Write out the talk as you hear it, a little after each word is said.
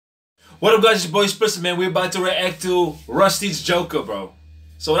What up, guys? It's your boy Sxplicit, man. We're about to react to Rustage's Joker, bro.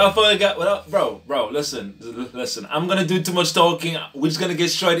 So without further ado, bro, listen. I'm gonna do too much talking. We're just gonna get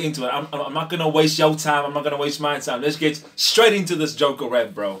straight into it. I'm not gonna waste your time. I'm not gonna waste my time. Let's get straight into this Joker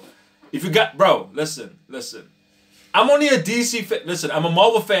rap, bro. If you got, bro, listen. I'm only a DC fan. Listen, I'm a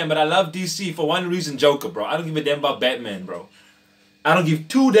Marvel fan, but I love DC for one reason, Joker, bro. I don't give a damn about Batman, bro. I don't give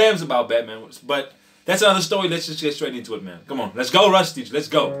two damns about Batman, but that's another story. Let's just get straight into it, man. Come on, let's go, Rustage. Let's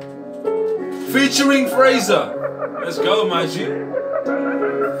go. Featuring Frazer. Let's go, my G.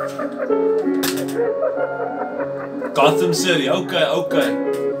 Gotham City. Okay.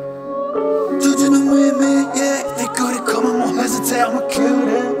 Judging them with me, yeah. They couldn't come, I won't hesitate, I'ma kill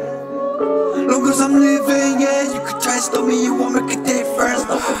them. Long as I'm living, yeah. You could try to stop me, you won't make it day first.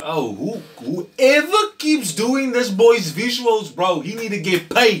 Oh, whoever keeps doing this boy's visuals, bro, he need to get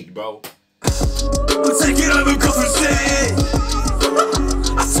paid, bro. I'll take it over Gotham City.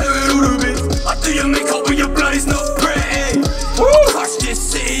 I tear it all to bits. I do your makeup with your blood, it's not pretty. Crush this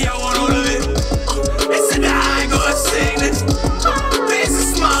city, I want all of it. It's in the I ain't gotta sing this. It's a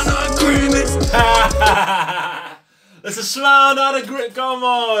smile, not agreement. It's a smile, not a grit. Come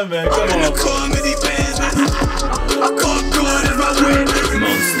on, man. Come on. I'm in the comedy business. I got God as my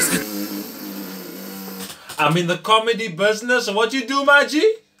witness. I'm in the comedy business. So what you do, my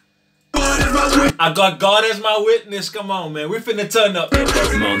G? I got God as my witness. Come on, man. We finna turn up.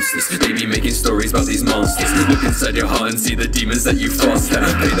 Monsters, they be making stories about these monsters. Look inside your heart and see the demons that you foster.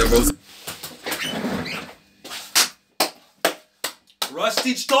 Play the roles.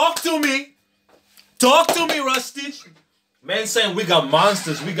 Rustage, talk to me. Talk to me, Rustage. Man saying we got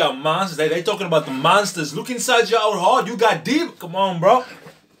monsters. They talking about the monsters. Look inside your own heart. You got deep. Come on, bro.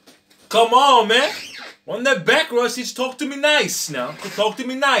 Come on, man. On that back, Rustage, talk to me nice now. Talk to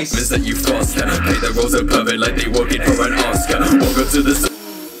me nice. That you foster. Play the roles of perfect like they working for an Oscar. Walk up to the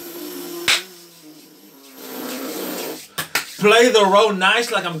play the role nice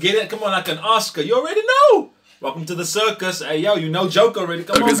like I'm getting. Come on, like an Oscar. You already know. Welcome to the circus. Hey, yo, you know Joker already.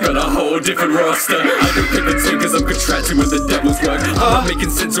 Come on. Joker's got a whole different roster. I don't pick the team cause I'm contracting with the devil's work. I'm not making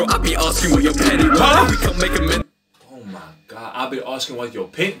sense, so I'll be asking what your penny worth. We can't make a min. Oh my God, I'll be asking what your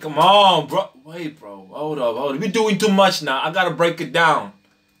pen. Come on, bro. Wait, bro. Hold up. We're doing too much now. I gotta break it down.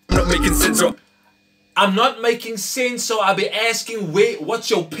 I'm not making sense, so I'm not making sense, so I'll be asking, wait, what's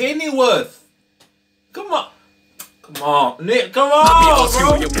your penny worth? Come on. Come on, Nick, come on, I'll be asking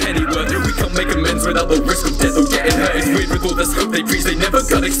bro. what your penny worth. We can't make amends without the risk of death or getting hurt. It's weird with all this hope they preach, they never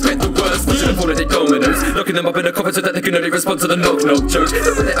gotta expect the worst. Watching them fall at their dominoes, locking them up in a coffin so that they can only respond to the knock-knock jokes.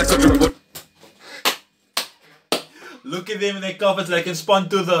 Look at them in their coffins so they can respond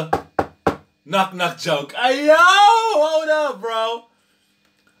to the knock-knock joke. Hey, yo, hold up, bro.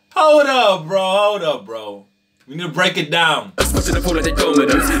 Hold up, bro. We need to break it down. Watching them fall at their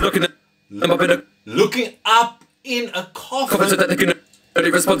dominoes, looking them up in a looking up in a coffin so that they can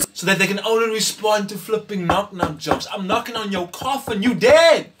only respond to flipping knock-knock jokes. I'm knocking on your coffin, you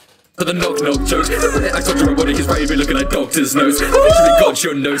dead. to the knock-knock jokes. I told you my body is right, be looking like doctor's nose. Literally got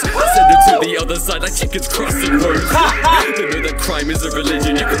your nose. Send it to the other side like chickens crossing roads. They know that crime is a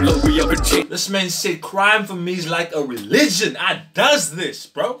religion. You can lock me up and cheat. This man said crime for me is like a religion. I does this,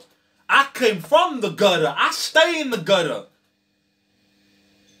 bro. I came from the gutter. I stay in the gutter.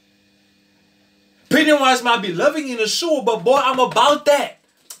 Pennywise might be living in a sewer, but boy, I'm about that.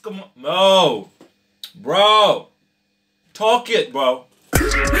 Come on. No. Bro. Talk it, bro. They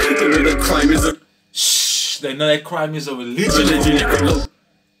know that crime is a... Shh. They know that crime is a religion.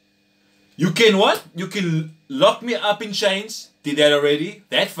 You can what? You can lock me up in chains. Did that already.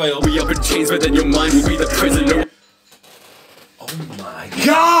 That failed. We up in chains, but then your mind will be the prisoner. Oh my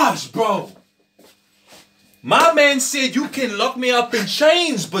gosh, bro. My man said you can lock me up in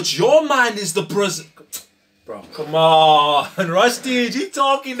chains, but your mind is the prison. Bro, come on. Rustage, he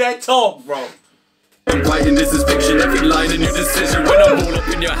talking that talk, bro. I'm writing this is fiction, every line a new decision. When I'm all up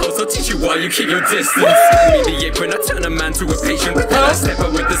in your house, I'll teach you why you keep your distance. Hand me the apron, I turn a man to a patient. Then I step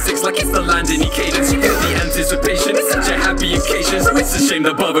out with the six like it's the land in cadence. You get the anticipation, it's such a happy occasion. So it's a shame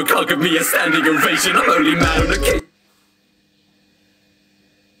the barber can't give me a standing ovation. I'm only mad on occasion.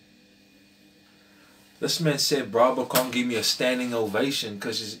 This man said Barber can't give me a standing ovation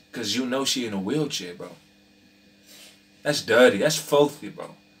cause you know she in a wheelchair, bro. That's dirty. That's filthy,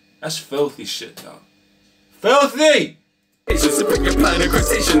 bro. That's filthy shit, dog. Filthy! To put your plan in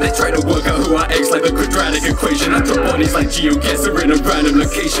quotation, they try to work out who I X like the quadratic equation. I drop bodies like geoguesser in a random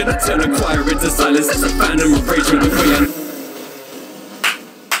location. I turn a choir into silence. That's a phantom of rage with the way I...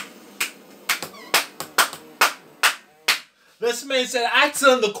 This man said I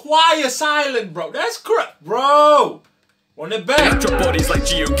turned the choir silent, bro. That's crap, bro. On the back. I drop bodies like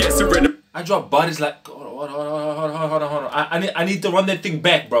geoguesser in a... I drop bodies like, hold on. I need to run that thing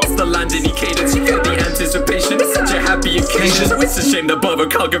back, bro. It's the landing cadence, you feel the anticipation. It's such a happy occasion, so it's a shame the barber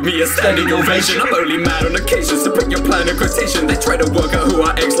can't give me a standing ovation. I'm only mad on occasions to put your plan in quotation. They try to work out who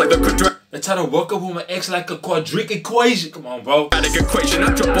I X like the quadratic. They try to work out who my X like a quadratic equation. Come on, bro. Equation.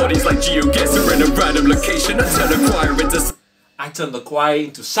 I drop bodies like geoguesser in a random location. I turn the choir into. I turn the choir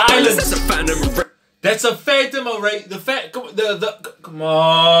into silence. That's a phantom array. That's a phantom array. Come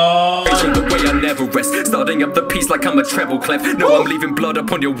on. The way I never rest, starting up the piece like I'm a treble clef. No, I'm leaving blood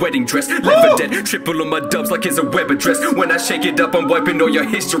up on your wedding dress. Leather dead, triple on my dubs like it's a web address. When I shake it up, I'm wiping all your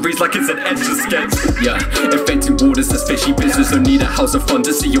histories like it's an extra sketch. Yeah, infecting waters is fishy business. Don't need a house of fun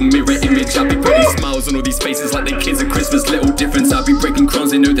to see your mirror image. I'll be putting smiles on all these faces like the kids at Christmas. Little difference, I'll be breaking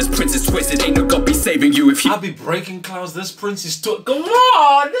crowns. They know this prince is twisted. Ain't no God be saving you if you. I'll be breaking clowns. This prince is twisted. Come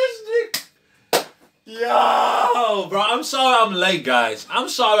on, this nigga. Yo, bro, I'm sorry I'm late, guys. I'm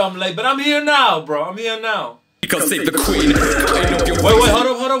sorry I'm late, but I'm here now, bro. I'm here now. You can't save the queen. Wait,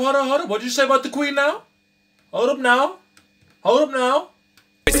 hold up. What did you say about the queen now? Hold up now.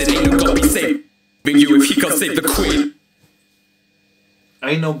 It ain't no God be saving you if he can't save the queen.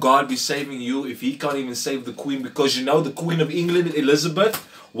 Ain't no God be saving you if he can't even save the queen, because you know the Queen of England, Elizabeth,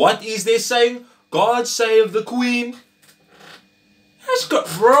 what is they saying? God save the queen. That's good,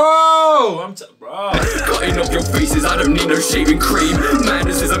 bro. Bro. Cutting off your faces, I don't need no shaving cream.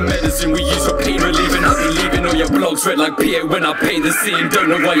 Madness is a medicine we use for pain relieving. I'll be leaving all your blogs red like Pierre when I paint the scene. Don't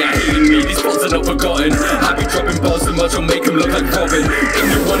know why you're hating me, these spots are not forgotten. I be dropping bars so much I'll make them look like Robin.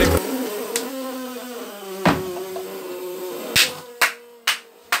 If you want it.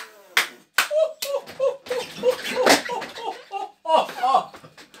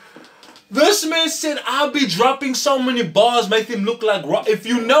 This man said I'll be dropping so many bars, make him look like if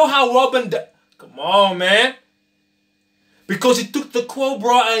you know how Robin come on, man. Because he took the quote,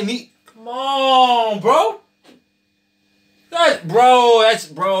 bro, and he come on, bro. That's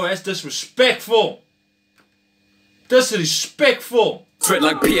disrespectful. Disrespectful. Sweat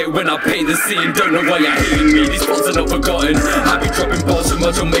like Pierre when I paint the scene. Don't know why you're hating me, these spots are not forgotten. I be dropping bars so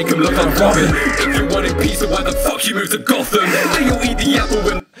much I'll make him look like Robin. If you wanted peace, then why the fuck you moved to Gotham? Then you'll eat the apple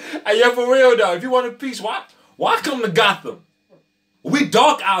when. Hey, yeah, for real though, if you want a peace, why come to Gotham? We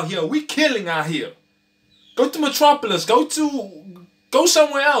dark out here, we killing out here. Go to Metropolis, go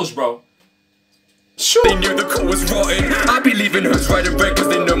somewhere else, bro. Sure. They knew the core was rotten. I be leaving hoods right and red cause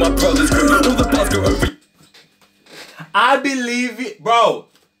they know my brother's good. All the bars go over. I believe it, bro.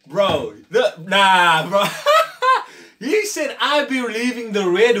 Nah, bro. He said I be leaving the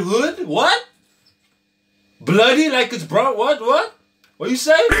red hood. What? Bloody like it's bro. What? What you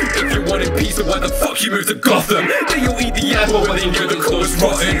say? If you wanted peace, then why the fuck you moved to Gotham? Then you'll eat the apple when they knew the core was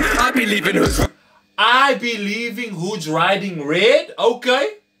rotten. I be leaving hoods. I be leaving hoods riding red.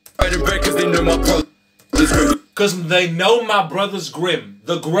 Okay. Riding red cause they know my brother's grim. Cause they know my brother's grim.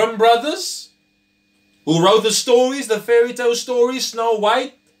 The Grimm brothers. Who wrote the stories, the fairy tale stories, Snow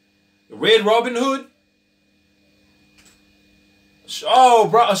White, Red Robin Hood. Oh,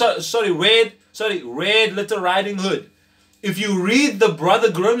 bro, Red Little Riding Hood. If you read the Brother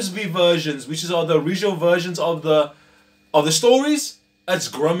Grimsby versions, which are the original versions of the stories, it's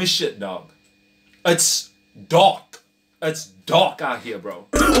grim as shit, dog. It's dark. It's dark out here, bro.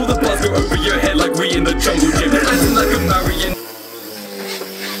 All the bars go over your head like we in the jungle gym. Acting like a Marion.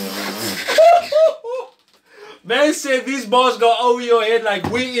 Man said these bars go over your head like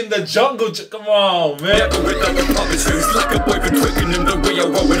we in the jungle. Come on, man. Never without the puppet strings, like a boy been tricking him the way I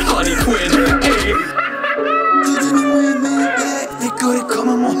roll with Harley Quinn. Hey. They couldn't come,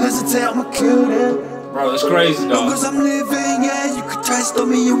 I won't hesitate, I'ma kill them. Bro, that's crazy, dog. Cause I'm living, yeah, you could try to stop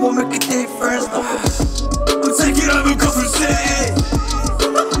me, you won't make it day first. I'm taking over Gotham City.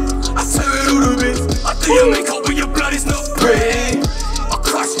 I tear it all to bits. I do your makeup with your blood, it's not pretty. I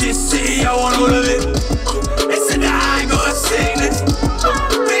crush this city, I want all of it. They said that I ain't gotta sing this.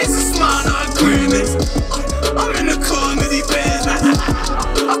 But it's a smile, not agreements. I'm in the car with these bands.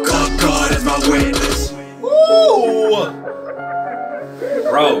 I got God as my witness. Woo!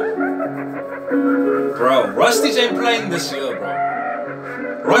 Bro, Rustage ain't playing this year,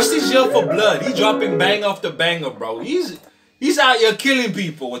 bro. Rustage here for blood. He dropping bang after banger, bro. He's out here killing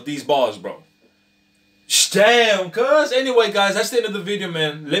people with these bars, bro. Damn, cuz. Anyway, guys, that's the end of the video,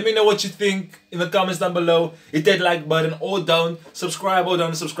 man. Let me know what you think in the comments down below. Hit that like button or don't. Subscribe or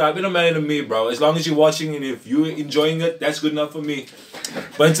don't subscribe. It don't matter to me, bro. As long as you're watching and if you're enjoying it, that's good enough for me.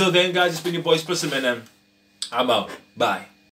 But until then, guys, it's been your boy Sxplicit, man. I'm out. Bye.